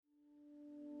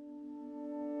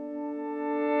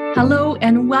Hello,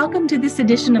 and welcome to this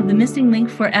edition of the Missing Link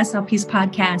for SLP's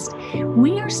podcast.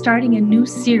 We are starting a new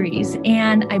series,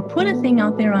 and I put a thing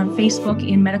out there on Facebook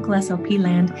in Medical SLP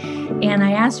land, and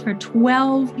I asked for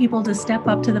 12 people to step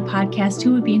up to the podcast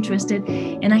who would be interested,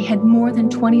 and I had more than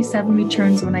 27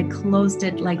 returns when I closed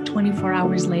it like 24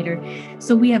 hours later.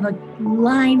 So we have a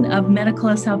line of Medical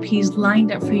SLPs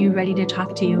lined up for you, ready to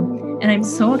talk to you. And I'm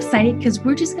so excited because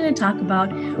we're just going to talk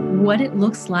about what it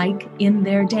looks like in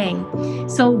their day.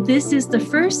 So this is the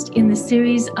first in the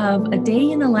series of A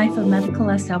Day in the Life of Medical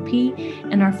SLP.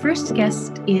 And our first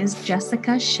guest is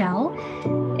Jessica Schell.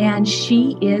 And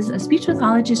she is a speech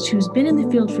pathologist who's been in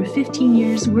the field for 15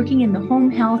 years, working in the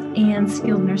home health and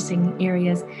skilled nursing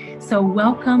areas. So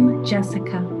welcome,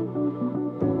 Jessica.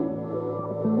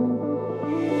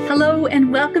 Hello,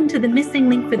 and welcome to the Missing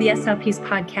Link for the SLP's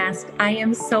podcast. I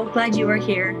am so glad you are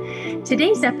here.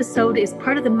 Today's episode is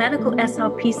part of the Medical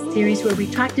SLP series where we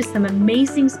talk to some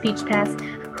amazing speech paths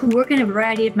who work in a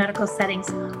variety of medical settings,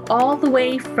 all the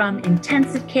way from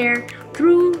intensive care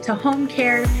through to home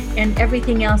care and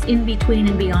everything else in between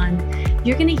and beyond.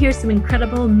 You're going to hear some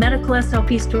incredible medical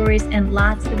SLP stories and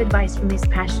lots of advice from these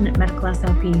passionate medical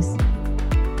SLPs.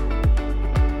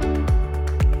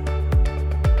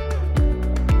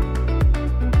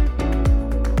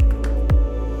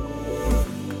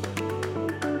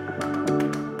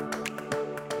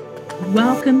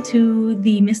 Welcome to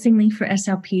the Missing Link for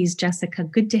SLPs, Jessica.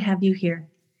 Good to have you here.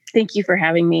 Thank you for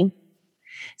having me.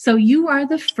 So you are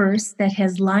the first that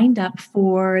has lined up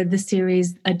for the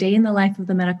series, A Day in the Life of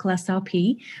the Medical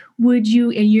SLP. Would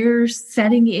you, and your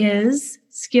setting is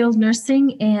skilled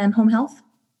nursing and home health?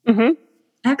 Mm-hmm.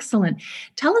 Excellent.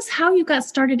 Tell us how you got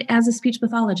started as a speech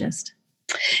pathologist.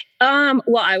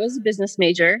 Well, I was a business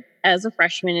major as a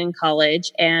freshman in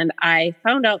college, and I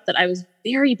found out that I was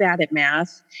very bad at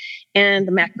math and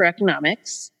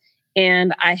macroeconomics.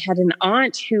 And I had an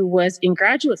aunt who was in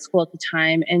graduate school at the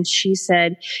time, and she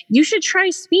said, "You should try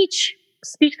speech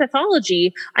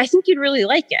pathology. I think you'd really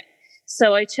like it."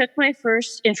 So I took my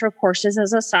first intro courses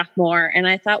as a sophomore, and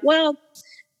I thought, well,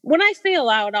 when I fail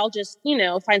out, I'll just,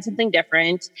 find something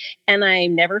different. And I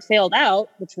never failed out,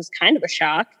 which was kind of a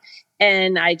shock.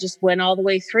 And I just went all the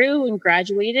way through and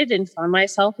graduated and found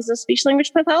myself as a speech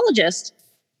language pathologist.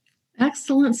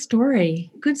 Excellent story.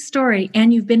 Good story.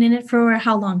 And you've been in it for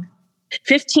how long?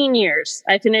 15 years.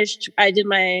 I did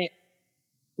my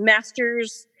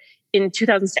master's in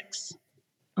 2006.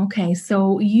 Okay,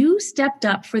 so you stepped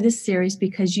up for this series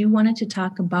because you wanted to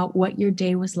talk about what your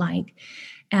day was like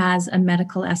as a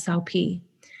medical SLP.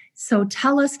 So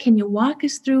tell us, can you walk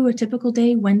us through a typical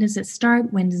day? When does it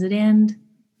start? When does it end?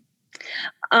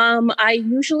 I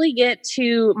usually get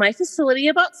to my facility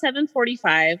about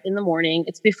 7:45 in the morning.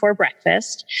 It's before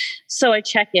breakfast. So I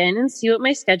check in and see what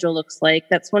my schedule looks like.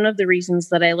 That's one of the reasons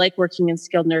that I like working in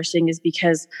skilled nursing, is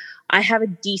because I have a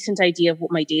decent idea of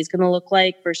what my day is going to look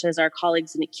like versus our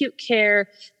colleagues in acute care.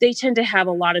 They tend to have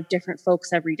a lot of different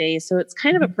folks every day. So it's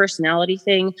kind of a personality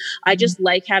thing. I just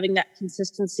like having that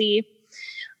consistency.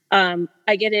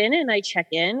 I get in and I check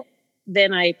in.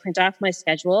 Then I print off my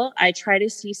schedule. I try to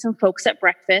see some folks at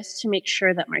breakfast to make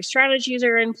sure that my strategies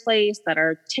are in place, that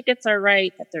our tickets are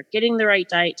right, that they're getting the right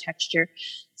diet texture,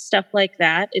 stuff like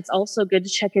that. It's also good to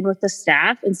check in with the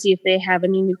staff and see if they have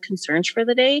any new concerns for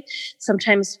the day.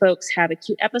 Sometimes folks have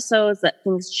acute episodes that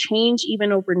things change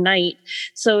even overnight.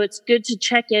 So it's good to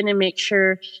check in and make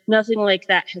sure nothing like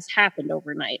that has happened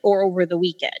overnight or over the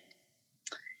weekend.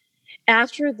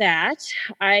 After that,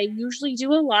 I usually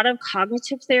do a lot of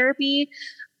cognitive therapy.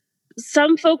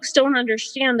 Some folks don't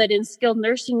understand that in skilled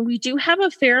nursing, we do have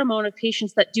a fair amount of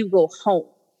patients that do go home.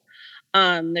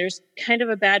 There's kind of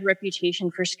a bad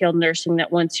reputation for skilled nursing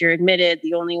that once you're admitted,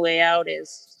 the only way out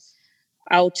is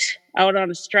out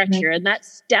on a stretcher. And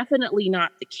that's definitely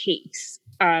not the case.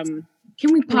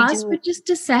 Can we pause for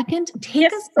just a second?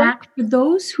 Take us back for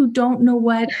those who don't know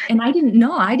what, and I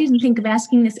didn't think of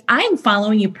asking this. I'm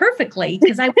following you perfectly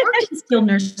because I worked in skilled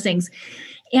nursing.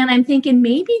 And I'm thinking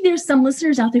maybe there's some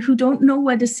listeners out there who don't know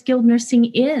what a skilled nursing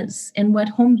is and what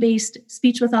home-based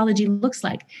speech pathology looks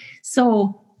like.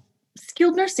 So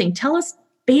skilled nursing, tell us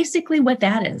basically what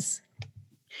that is.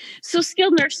 So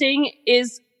skilled nursing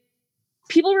is,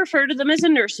 people refer to them as a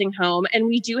nursing home, and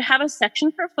we do have a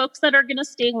section for folks that are going to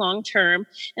stay long-term,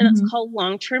 and that's called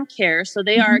long-term care. So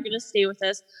they are going to stay with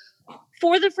us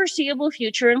for the foreseeable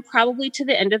future and probably to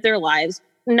the end of their lives.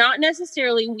 Not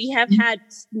necessarily. We have had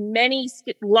many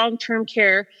long-term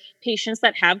care patients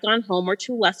that have gone home or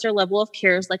to lesser level of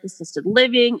cares like assisted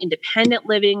living, independent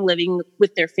living, living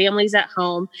with their families at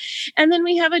home. And then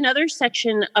we have another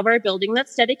section of our building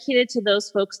that's dedicated to those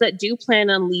folks that do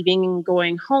plan on leaving and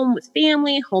going home with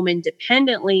family, home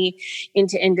independently,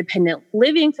 into independent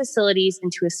living facilities,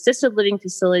 into assisted living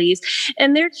facilities.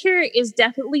 And their care is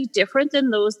definitely different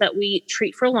than those that we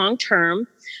treat for long-term.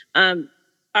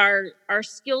 Our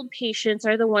skilled patients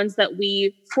are the ones that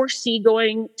we foresee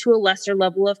going to a lesser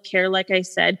level of care, like I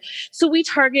said. So we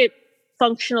target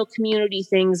functional community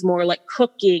things more like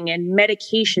cooking and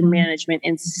medication management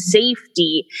and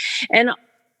safety and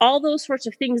all those sorts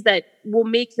of things that will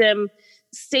make them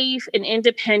safe and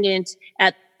independent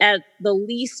at the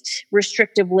least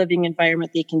restrictive living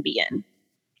environment they can be in.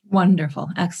 Wonderful.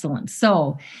 Excellent.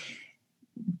 So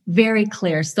very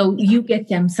clear. So you get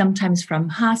them sometimes from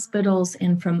hospitals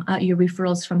and from your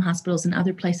referrals from hospitals and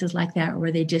other places like that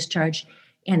where they discharge,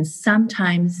 and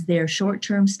sometimes they're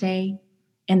short-term stay,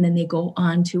 and then they go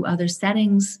on to other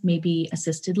settings, maybe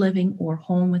assisted living or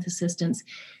home with assistance.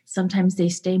 Sometimes they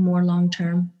stay more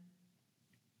long-term.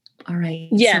 All right.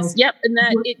 Yes. Yep. And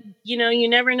that, you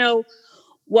never know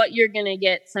what you're going to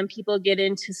get. Some people get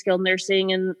into skilled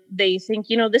nursing and they think,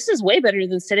 this is way better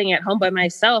than sitting at home by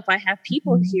myself. I have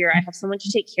people here. I have someone to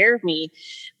take care of me.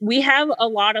 We have a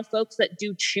lot of folks that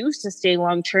do choose to stay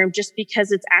long-term just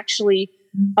because it's actually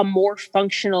a more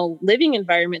functional living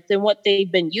environment than what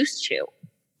they've been used to.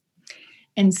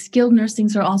 And skilled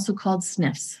nursings are also called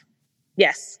SNFs.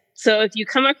 Yes. So if you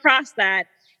come across that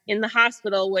in the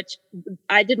hospital, which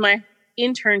I did my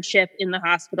internship in the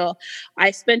hospital,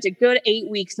 I spent a good 8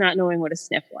 weeks not knowing what a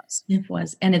SNF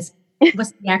was. And it's,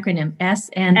 what's the acronym?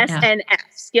 SNF. SNF,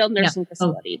 Skilled Nursing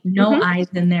Facility. No I's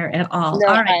in there at all. No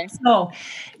all right. I. So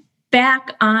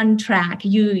back on track.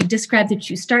 You described that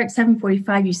you start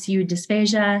 7:45, you see your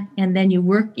dysphagia, and then you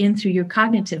work in through your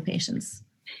cognitive patients.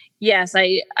 Yes,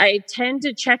 I tend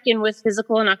to check in with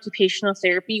physical and occupational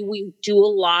therapy. We do a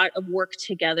lot of work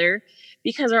together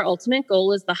because our ultimate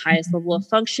goal is the highest level of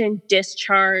function,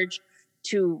 discharge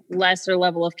to lesser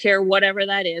level of care, whatever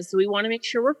that is. So we want to make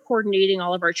sure we're coordinating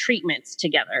all of our treatments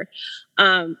together.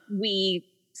 We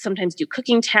sometimes do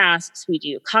cooking tasks, we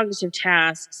do cognitive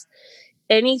tasks,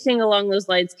 anything along those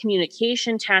lines,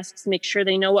 communication tasks, make sure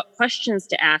they know what questions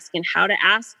to ask and how to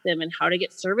ask them and how to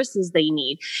get services they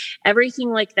need.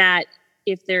 Everything like that.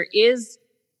 If there is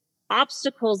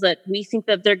obstacles that we think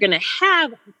that they're going to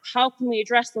have, how can we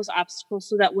address those obstacles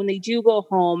so that when they do go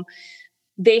home,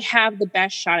 they have the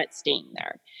best shot at staying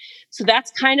there? So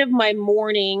that's kind of my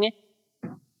morning.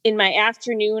 In my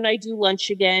afternoon, I do lunch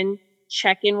again,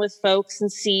 check in with folks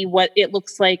and see what it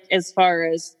looks like as far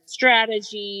as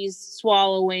strategies,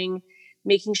 swallowing,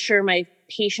 making sure my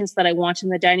patients that I want in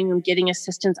the dining room getting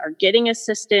assistance are getting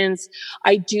assistance.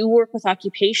 I do work with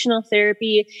occupational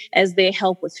therapy as they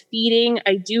help with feeding.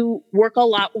 I do work a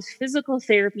lot with physical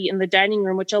therapy in the dining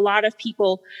room, which a lot of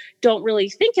people don't really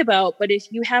think about. But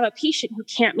if you have a patient who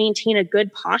can't maintain a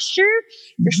good posture,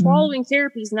 your swallowing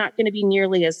therapy is not going to be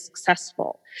nearly as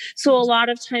successful. So a lot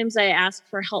of times I ask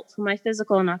for help from my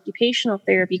physical and occupational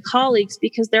therapy colleagues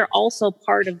because they're also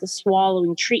part of the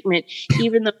swallowing treatment,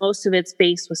 even though most of it's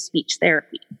based with speech therapy.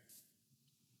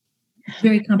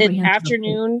 Very comprehensive.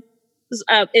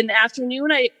 In the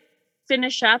afternoon, I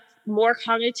finish up more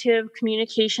cognitive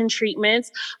communication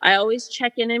treatments. I always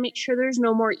check in and make sure there's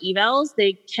no more evals.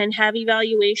 They can have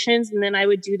evaluations, and then I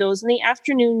would do those in the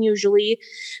afternoon, usually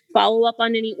follow up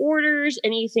on any orders,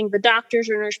 anything the doctors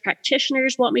or nurse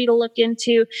practitioners want me to look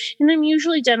into. And I'm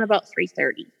usually done about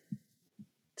 3:30.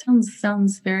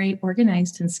 Sounds very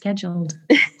organized and scheduled.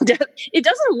 It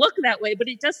doesn't look that way, but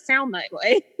it does sound that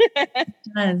way. It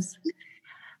does.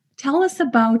 Tell us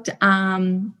about,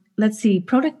 let's see,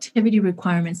 productivity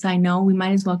requirements. I know we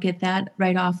might as well get that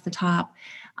right off the top.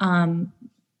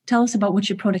 Tell us about what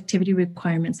your productivity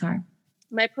requirements are.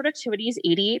 My productivity is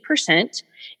 88%.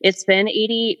 It's been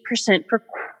 88% for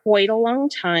quite a long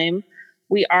time.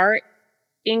 We are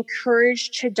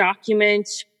encouraged to document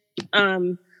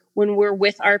when we're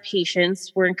with our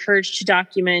patients. We're encouraged to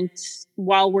document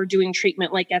while we're doing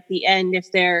treatment, like at the end,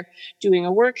 if they're doing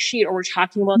a worksheet or we're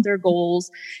talking about their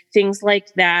goals, things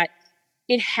like that.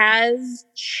 It has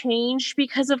changed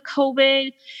because of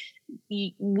COVID.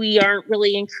 We aren't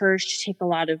really encouraged to take a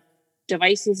lot of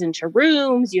devices into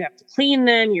rooms. You have to clean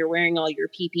them. You're wearing all your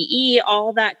PPE,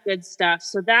 all that good stuff.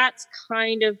 So that's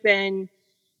kind of been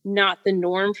not the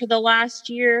norm for the last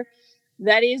year.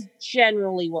 That is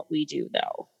generally what we do,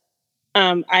 though.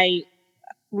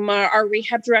 Our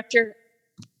rehab director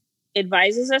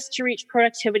advises us to reach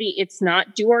productivity. It's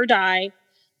not do or die.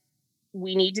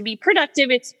 we need to be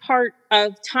productive. It's part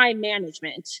of time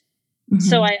management. Mm-hmm.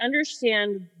 So I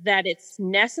understand that it's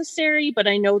necessary, but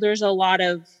I know there's a lot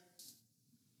of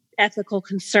ethical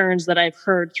concerns that I've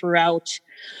heard throughout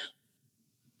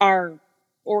our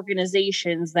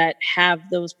organizations that have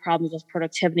those problems with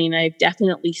productivity. And I've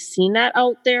definitely seen that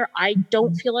out there. I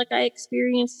don't feel like I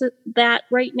experienced that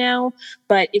right now,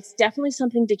 but it's definitely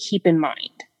something to keep in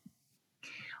mind.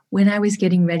 When I was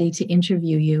getting ready to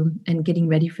interview you and getting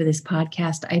ready for this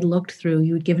podcast, I looked through,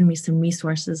 you had given me some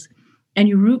resources, and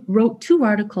you wrote 2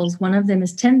 articles. One of them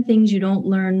is 10 things you didn't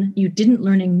learn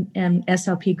in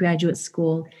SLP graduate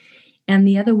school. And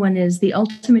the other one is the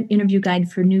ultimate interview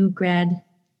guide for new grad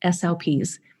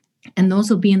SLPs. And those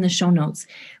will be in the show notes.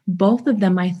 Both of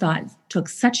them, I thought, took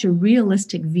such a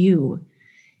realistic view.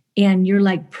 And you're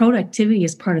like, productivity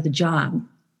is part of the job.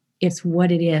 It's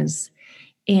what it is.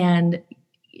 And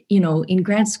in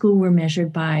grad school, we're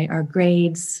measured by our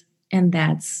grades, and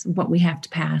that's what we have to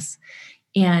pass.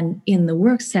 And in the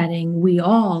work setting, we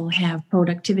all have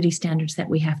productivity standards that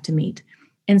we have to meet.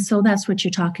 And so that's what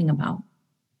you're talking about.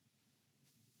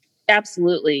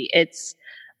 Absolutely. It's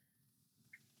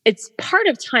part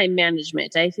of time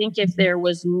management. I think if there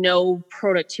was no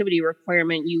productivity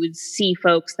requirement, you would see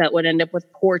folks that would end up with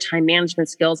poor time management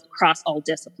skills across all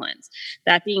disciplines.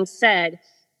 That being said,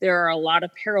 there are a lot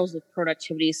of perils with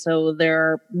productivity. So there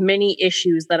are many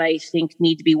issues that I think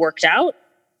need to be worked out.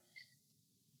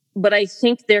 But I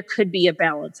think there could be a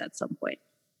balance at some point.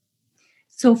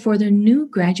 So for the new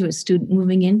graduate student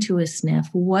moving into a SNF,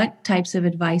 what types of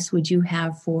advice would you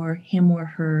have for him or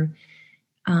her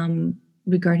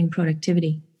regarding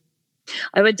productivity?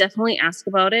 I would definitely ask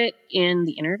about it in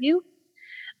the interview.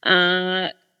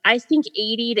 I think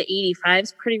 80 to 85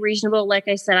 is pretty reasonable. Like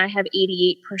I said, I have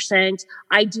 88%.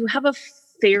 I do have a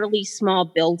fairly small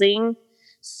building,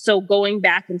 so going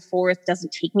back and forth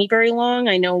doesn't take me very long.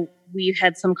 I know we've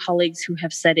had some colleagues who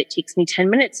have said it takes me 10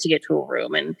 minutes to get to a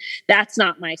room, and that's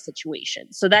not my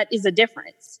situation. So that is a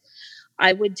difference.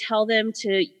 I would tell them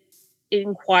to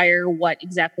inquire what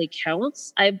exactly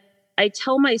counts. I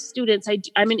tell my students,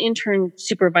 I'm an intern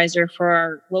supervisor for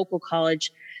our local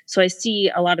college, so I see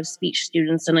a lot of speech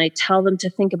students, and I tell them to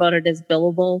think about it as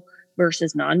billable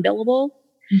versus non-billable,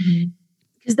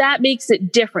 because that makes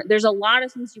it different. There's a lot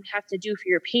of things you have to do for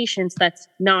your patients that's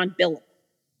non-billable,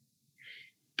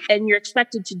 and you're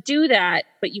expected to do that,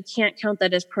 but you can't count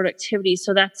that as productivity,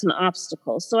 so that's an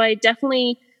obstacle. So I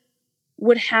definitely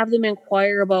would have them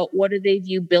inquire about what do they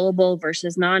view billable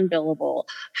versus non-billable.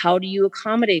 How do you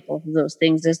accommodate both of those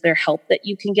things? Is there help that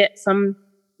you can get? Some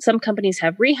companies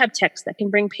have rehab techs that can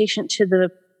bring patient to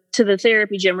the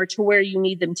therapy gym or to where you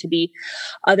need them to be.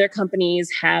 Other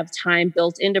companies have time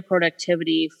built into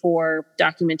productivity for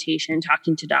documentation,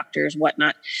 talking to doctors,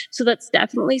 whatnot. So that's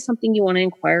definitely something you want to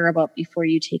inquire about before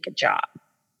you take a job.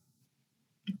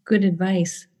 Good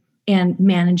advice. And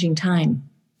managing time.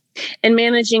 And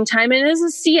managing time. And as a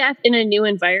CF in a new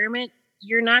environment,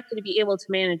 you're not going to be able to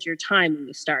manage your time when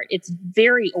you start. It's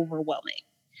very overwhelming.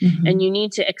 And you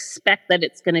need to expect that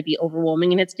it's going to be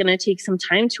overwhelming, and it's going to take some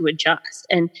time to adjust.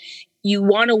 And you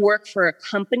want to work for a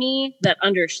company that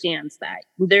understands that.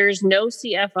 There's no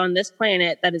CF on this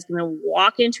planet that is going to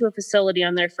walk into a facility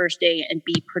on their first day and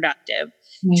be productive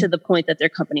to the point that their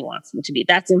company wants them to be.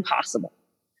 That's impossible.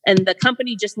 And the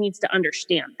company just needs to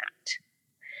understand that.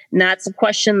 And that's a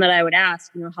question that I would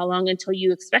ask, how long until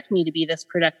you expect me to be this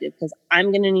productive? Because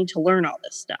I'm going to need to learn all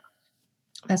this stuff.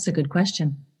 That's a good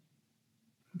question.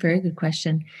 Very good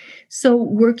question. So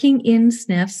working in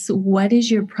SNFs, what is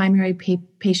your primary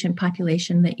patient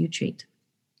population that you treat?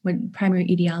 What primary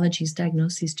etiologies,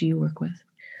 diagnoses do you work with?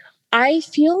 I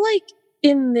feel like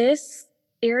in this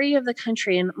area of the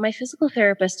country, and my physical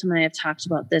therapist and I have talked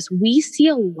about this, we see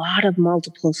a lot of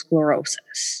multiple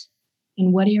sclerosis.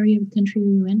 In what area of the country are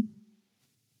you in?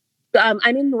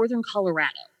 I'm in northern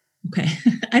Colorado. Okay.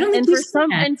 I don't think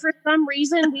for some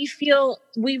reason we feel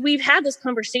we've had this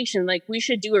conversation, like we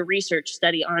should do a research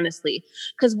study, honestly,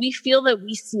 because we feel that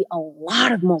we see a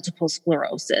lot of multiple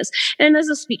sclerosis. And as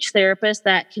a speech therapist,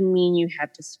 that can mean you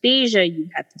have dysphagia, you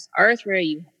have dysarthria,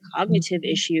 you have cognitive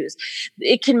issues.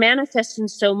 It can manifest in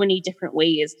so many different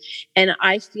ways. And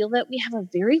I feel that we have a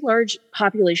very large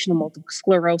population of multiple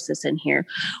sclerosis in here.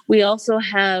 We also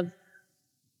have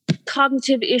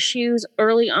cognitive issues,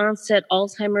 early onset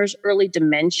Alzheimer's, early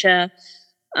dementia.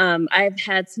 I've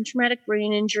had some traumatic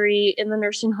brain injury in the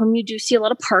nursing home. You do see a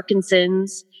lot of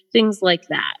Parkinson's, things like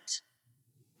that.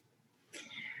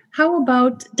 How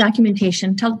about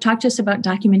documentation? Talk to us about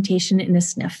documentation in a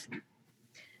SNF.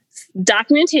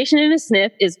 Documentation in a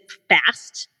SNF is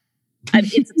fast.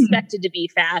 It's expected to be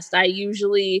fast. I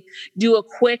usually do a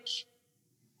quick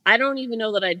I don't even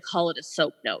know that I'd call it a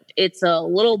soap note. It's a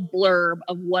little blurb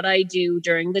of what I do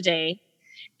during the day.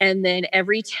 And then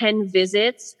every 10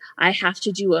 visits, I have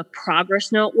to do a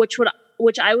progress note,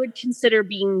 which I would consider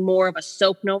being more of a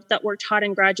soap note that we're taught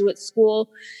in graduate school.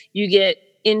 You get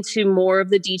into more of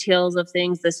the details of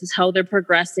things. This is how they're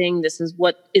progressing. This is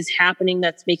what is happening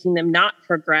that's making them not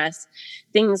progress,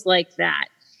 things like that.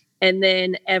 And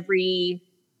then every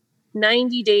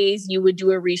 90 days, you would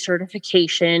do a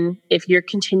recertification if you're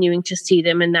continuing to see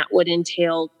them, and that would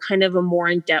entail kind of a more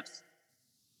in-depth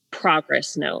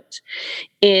progress note.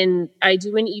 And I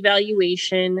do an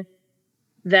evaluation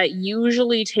that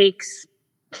usually takes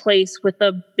place with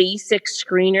a basic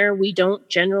screener. We don't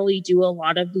generally do a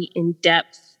lot of the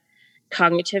in-depth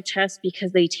cognitive tests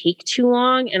because they take too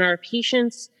long and our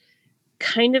patients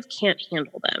kind of can't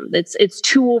handle them. It's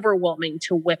too overwhelming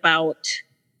to whip out.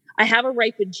 I have a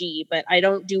Rapid G, but I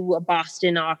don't do a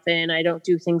Boston often. I don't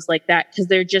do things like that because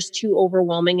they're just too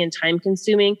overwhelming and time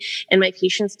consuming. And my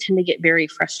patients tend to get very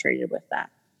frustrated with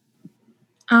that.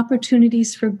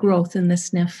 Opportunities for growth in the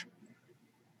SNF.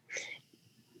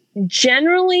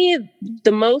 Generally,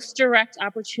 the most direct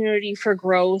opportunity for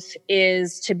growth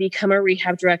is to become a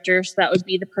rehab director. So that would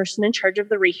be the person in charge of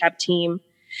the rehab team.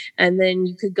 And then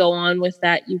you could go on with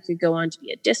that. You could go on to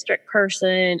be a district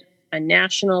person, a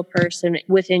national person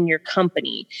within your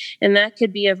company. And that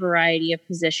could be a variety of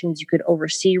positions. You could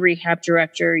oversee rehab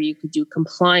director. You could do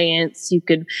compliance. You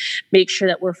could make sure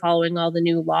that we're following all the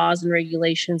new laws and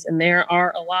regulations. And there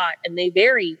are a lot, and they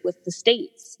vary with the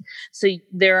states. So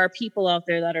there are people out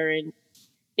there that are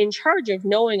in charge of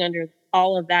knowing under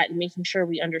all of that and making sure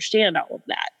we understand all of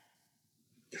that.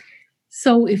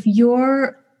 So if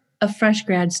you're a fresh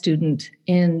grad student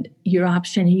and your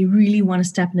option, and you really want to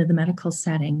step into the medical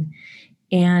setting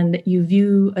and you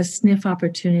view a SNF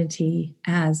opportunity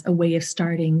as a way of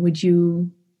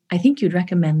starting, I think you'd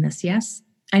recommend this, yes?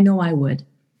 I know I would.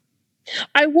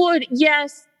 I would,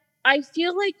 yes. I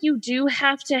feel like you do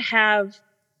have to have,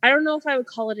 I don't know if I would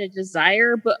call it a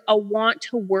desire, but a want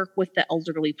to work with the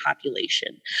elderly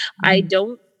population. Mm-hmm. I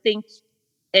don't think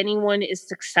anyone is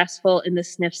successful in the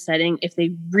SNF setting if they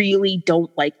really don't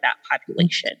like that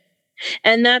population.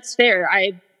 And that's fair.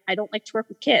 I don't like to work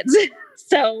with kids.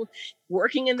 So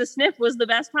working in the SNF was the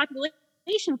best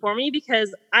population for me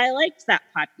because I liked that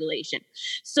population.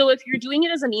 So if you're doing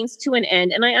it as a means to an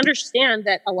end, and I understand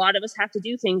that a lot of us have to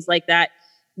do things like that,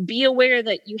 be aware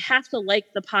that you have to like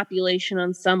the population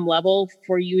on some level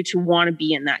for you to want to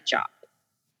be in that job.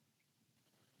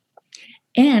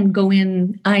 And go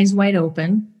in eyes wide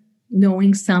open,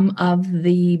 knowing some of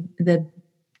the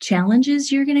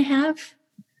challenges you're going to have.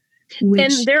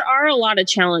 And there are a lot of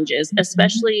challenges,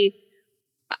 especially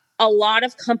a lot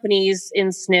of companies in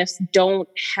SNFs don't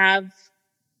have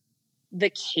the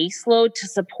caseload to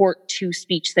support 2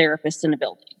 speech therapists in a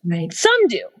building. Right. Some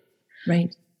do.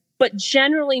 Right. But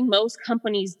generally, most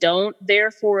companies don't.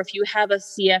 Therefore, if you have a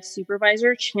CF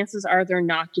supervisor, chances are they're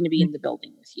not going to be in the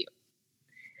building with you.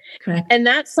 Correct. And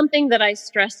that's something that I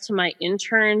stress to my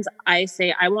interns. I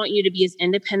say, I want you to be as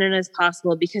independent as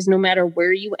possible because no matter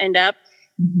where you end up,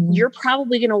 you're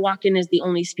probably going to walk in as the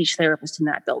only speech therapist in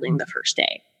that building the first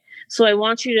day. So I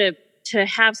want you to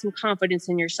have some confidence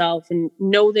in yourself and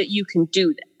know that you can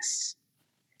do this.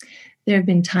 There have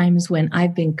been times when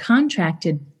I've been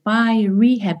contracted by a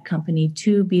rehab company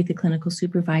to be the clinical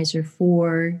supervisor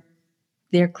for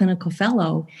their clinical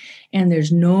fellow, and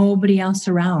there's nobody else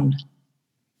around.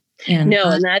 And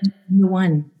that's the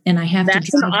one, and I have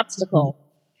that's an obstacle.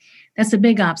 That's a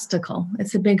big obstacle.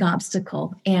 It's a big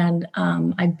obstacle. And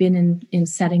I've been in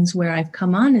settings where I've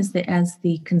come on as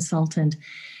the consultant,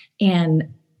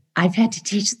 and I've had to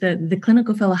teach the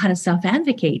clinical fellow how to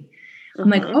self-advocate. I'm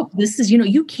like, oh, this is,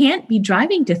 you can't be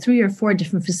driving to 3 or 4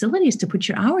 different facilities to put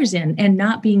your hours in and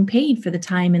not being paid for the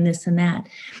time and this and that.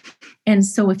 And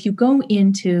so if you go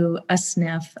into a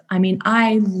SNF, I mean,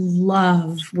 I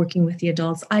love working with the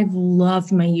adults. I've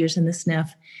loved my years in the SNF,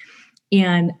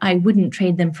 and I wouldn't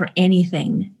trade them for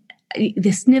anything. The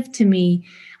SNF to me,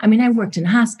 I mean, I've worked in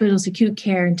hospitals, acute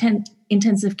care,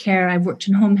 intensive care. I've worked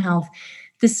in home health.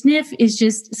 The SNF is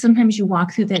just, sometimes you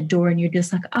walk through that door and you're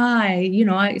just like,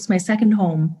 it's my second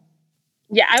home.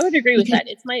 Yeah, I would agree with that.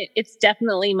 It's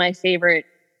definitely my favorite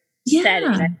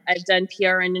setting. I've done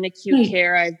PRN in acute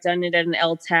care. I've done it at an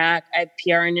LTAC. I've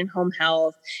PRN in home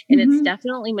health, and it's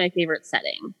definitely my favorite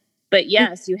setting. But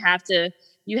yes, you have to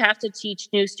teach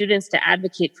new students to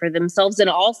advocate for themselves in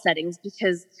all settings,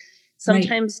 because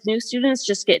sometimes new students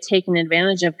just get taken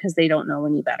advantage of because they don't know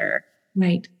any better.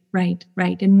 Right.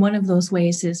 And one of those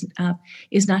ways is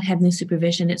not having the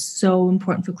supervision. It's so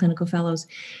important for clinical fellows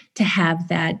to have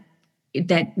that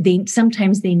that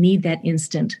sometimes they need that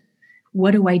instant.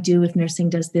 What do I do if nursing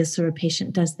does this or a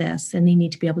patient does this? And they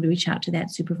need to be able to reach out to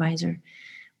that supervisor,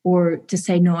 or to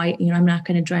say, no, I'm not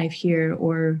going to drive here,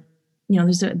 or,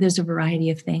 there's a variety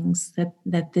of things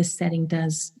that this setting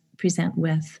does present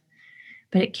with.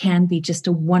 But it can be just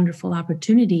a wonderful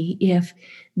opportunity if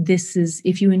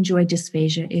you enjoy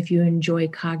dysphagia, if you enjoy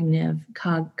cognitive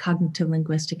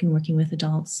linguistic and working with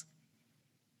adults.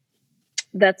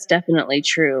 That's definitely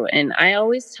true. And I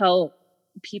always tell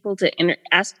people to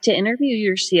ask to interview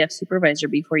your CF supervisor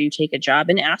before you take a job,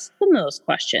 and ask them those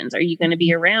questions. Are you going to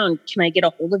be around? Can I get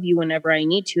a hold of you whenever I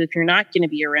need to if you're not going to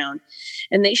be around?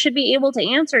 And they should be able to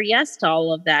answer yes to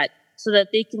all of that so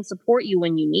that they can support you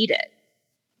when you need it.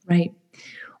 Right.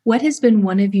 What has been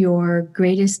one of your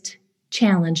greatest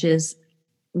challenges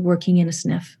working in a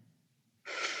SNF?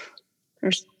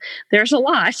 There's a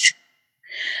lot.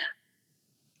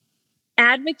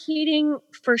 Advocating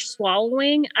for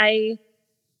swallowing, I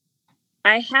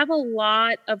have a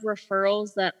lot of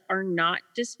referrals that are not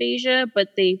dysphagia,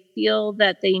 but they feel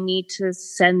that they need to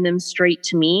send them straight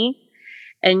to me.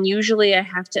 And usually I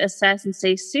have to assess and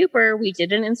say, super, we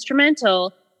did an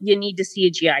instrumental, you need to see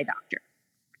a GI doctor.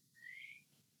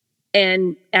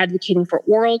 And advocating for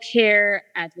oral care,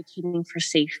 advocating for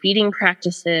safe feeding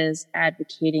practices,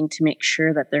 advocating to make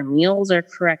sure that their meals are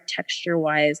correct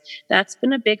texture-wise, that's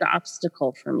been a big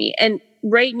obstacle for me. And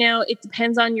right now, it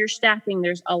depends on your staffing.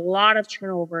 There's a lot of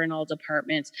turnover in all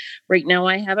departments. Right now,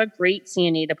 I have a great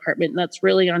CNA department that's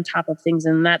really on top of things,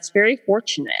 and that's very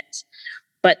fortunate.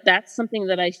 But that's something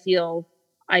that I feel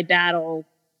I battle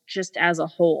just as a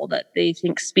whole, that they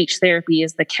think speech therapy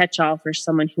is the catch-all for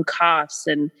someone who coughs.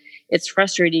 And it's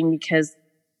frustrating because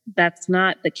that's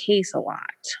not the case a lot.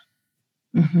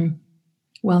 Mm-hmm.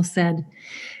 Well said.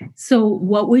 So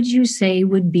what would you say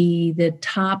would be the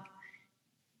top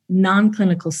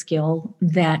non-clinical skill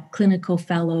that clinical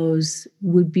fellows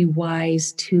would be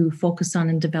wise to focus on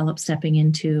and develop stepping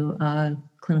into a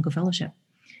clinical fellowship?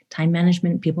 Time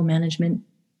management, people management,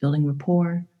 building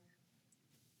rapport?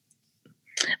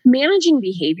 Managing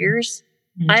behaviors.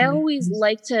 I always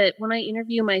like to, when I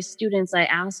interview my students, I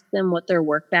ask them what their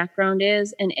work background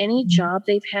is, and any job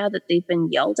they've had that they've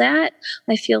been yelled at,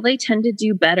 I feel they tend to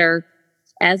do better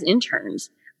as interns.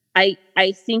 I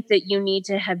think that you need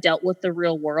to have dealt with the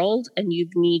real world, and you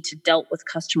need to dealt with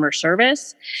customer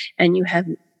service, and you have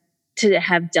to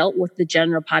have dealt with the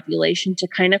general population to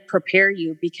kind of prepare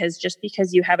you, because just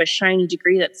because you have a shiny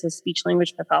degree that says speech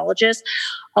language pathologist,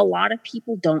 a lot of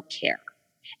people don't care.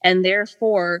 And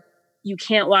therefore, you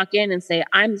can't walk in and say,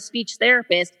 I'm the speech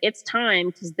therapist, it's time,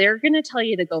 because they're going to tell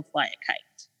you to go fly a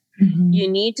kite. Mm-hmm. You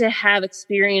need to have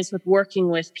experience with working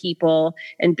with people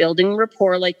and building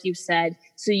rapport, like you said,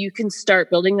 so you can start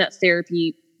building that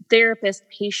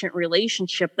therapist-patient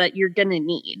relationship that you're going to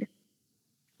need.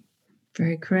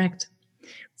 Very correct.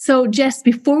 So, Jess,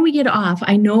 before we get off,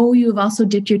 I know you have also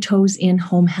dipped your toes in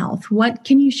home health. What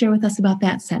can you share with us about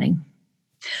that setting?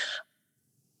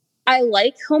 I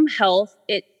like home health.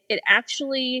 It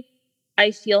actually,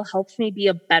 I feel, helped me be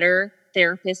a better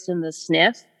therapist in the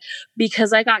SNF,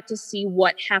 because I got to see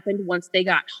what happened once they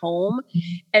got home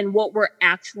and what were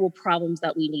actual problems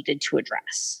that we needed to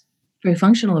address. Very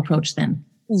functional approach then.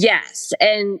 Yes.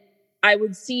 And I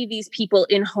would see these people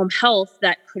in home health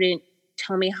that couldn't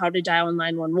tell me how to dial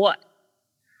 911,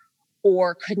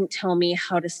 or couldn't tell me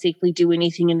how to safely do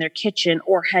anything in their kitchen,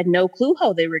 or had no clue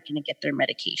how they were going to get their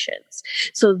medications.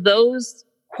 So those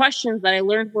questions that I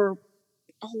learned were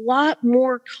a lot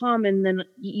more common than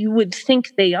you would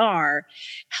think they are,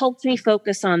 helped me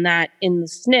focus on that in the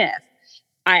SNF.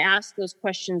 I ask those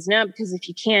questions now because if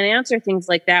you can't answer things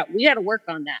like that, we got to work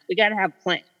on that. We got to have a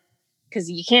plan, because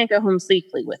you can't go home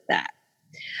safely with that.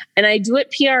 And I do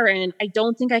it PRN. I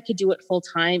don't think I could do it full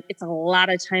time. It's a lot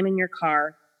of time in your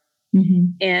car. Mm-hmm.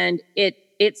 And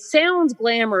it sounds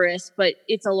glamorous, but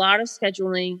it's a lot of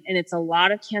scheduling, and it's a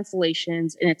lot of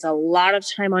cancellations, and it's a lot of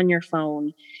time on your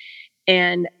phone.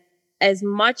 And as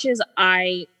much as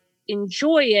I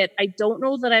enjoy it, I don't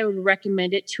know that I would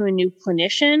recommend it to a new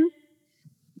clinician.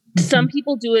 Mm-hmm. Some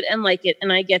people do it and like it,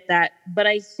 and I get that. But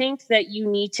I think that you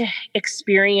need to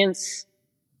experience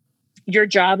your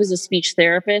job as a speech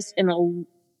therapist in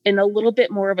a little bit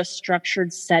more of a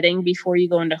structured setting before you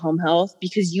go into home health,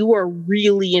 because you are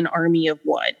really an army of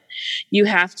one. You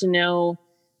have to know,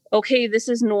 okay, this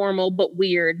is normal but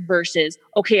weird, versus,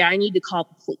 okay, I need to call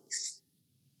the police.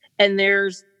 And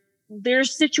there's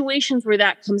situations where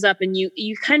that comes up, and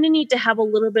you kind of need to have a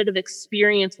little bit of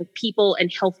experience with people and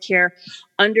healthcare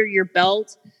under your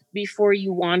belt before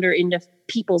you wander into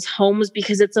people's homes,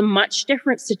 because it's a much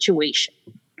different situation.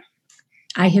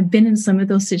 I have been in some of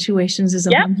those situations as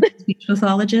a Yep. home health speech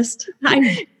pathologist. I'm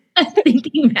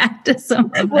thinking back to some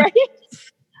of them. Right.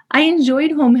 I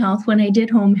enjoyed home health when I did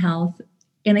home health.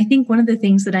 And I think one of the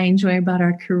things that I enjoy about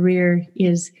our career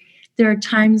is there are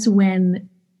times when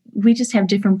we just have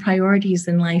different priorities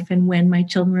in life. And when my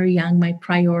children were young, my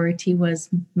priority was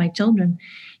my children.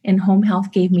 And home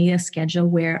health gave me a schedule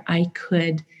where I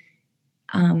could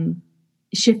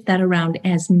shift that around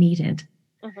as needed.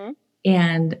 Mm-hmm.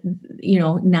 And,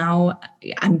 now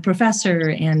I'm a professor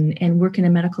and work in a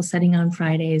medical setting on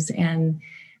Fridays. And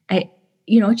it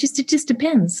just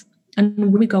depends on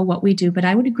where we go, what we do. But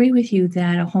I would agree with you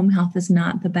that a home health is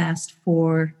not the best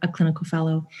for a clinical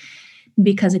fellow,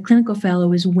 because a clinical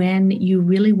fellow is when you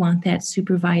really want that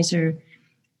supervisor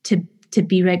to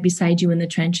be right beside you in the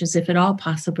trenches, if at all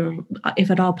possible,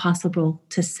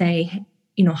 to say,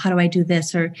 how do I do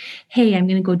this? Or, hey, I'm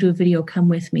going to go do a video, come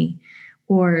with me.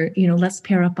 Or, let's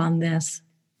pair up on this.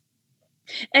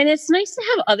 And it's nice to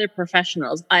have other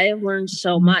professionals. I have learned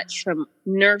so much from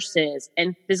nurses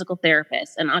and physical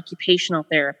therapists and occupational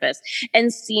therapists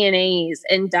and CNAs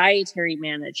and dietary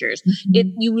managers.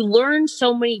 Mm-hmm. You learn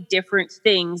so many different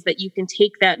things that you can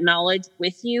take that knowledge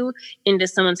with you into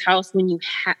someone's house when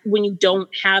you don't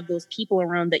have those people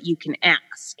around that you can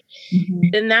ask. Mm-hmm.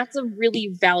 Then that's a really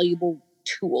valuable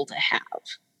tool to have.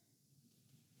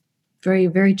 Very,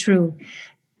 very true.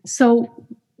 So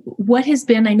what has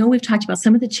been, I know we've talked about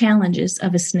some of the challenges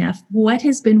of a SNF. What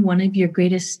has been one of your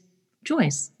greatest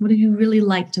joys? What have you really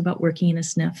liked about working in a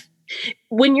SNF?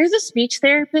 When you're the speech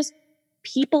therapist,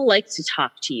 people like to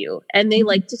talk to you and they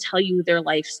like to tell you their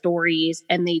life stories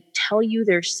and they tell you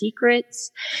their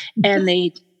secrets and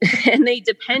they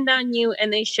depend on you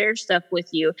and they share stuff with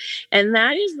you. And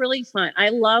that is really fun. I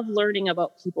love learning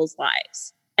about people's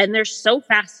lives and they're so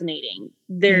fascinating.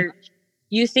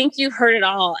 You think you've heard it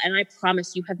all, and I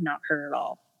promise you have not heard it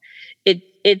all.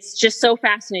 It's just so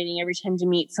fascinating every time to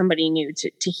meet somebody new,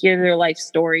 to hear their life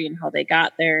story and how they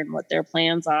got there and what their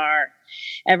plans are,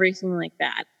 everything like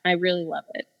that. I really love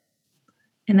it.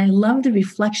 And I love the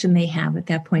reflection they have at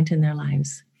that point in their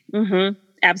lives. Mm-hmm.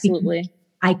 Absolutely.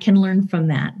 I can learn from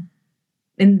that.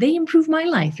 And they improve my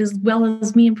life as well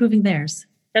as me improving theirs.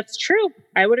 That's true.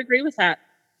 I would agree with that.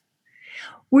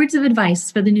 Words of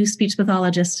advice for the new speech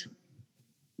pathologist.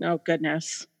 Oh,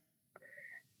 goodness.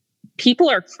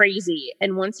 People are crazy.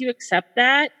 And once you accept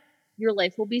that, your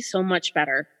life will be so much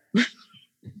better.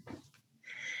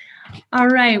 All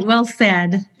right. Well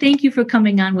said. Thank you for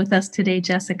coming on with us today,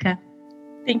 Jessica.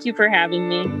 Thank you for having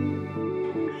me.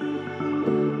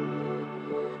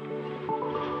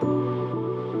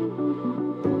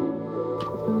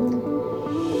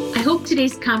 I hope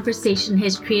today's conversation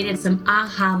has created some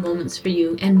aha moments for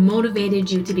you and motivated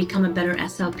you to become a better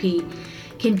SLP,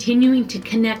 continuing to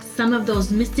connect some of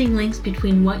those missing links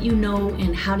between what you know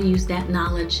and how to use that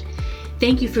knowledge.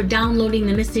 Thank you for downloading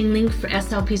the Missing Link for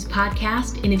SLP's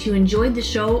podcast. And if you enjoyed the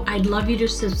show, I'd love you to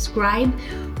subscribe,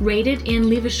 rate it, and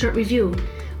leave a short review.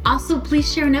 Also,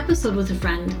 please share an episode with a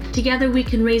friend. Together we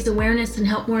can raise awareness and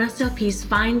help more SLPs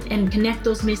find and connect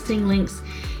those missing links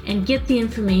and get the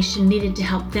information needed to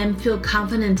help them feel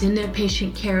confident in their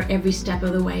patient care every step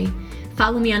of the way.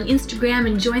 Follow me on Instagram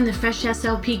and join the Fresh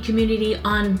SLP community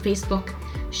on Facebook.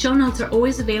 Show notes are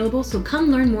always available, so come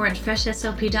learn more at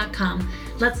freshslp.com.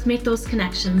 Let's make those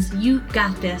connections. You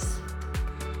got this.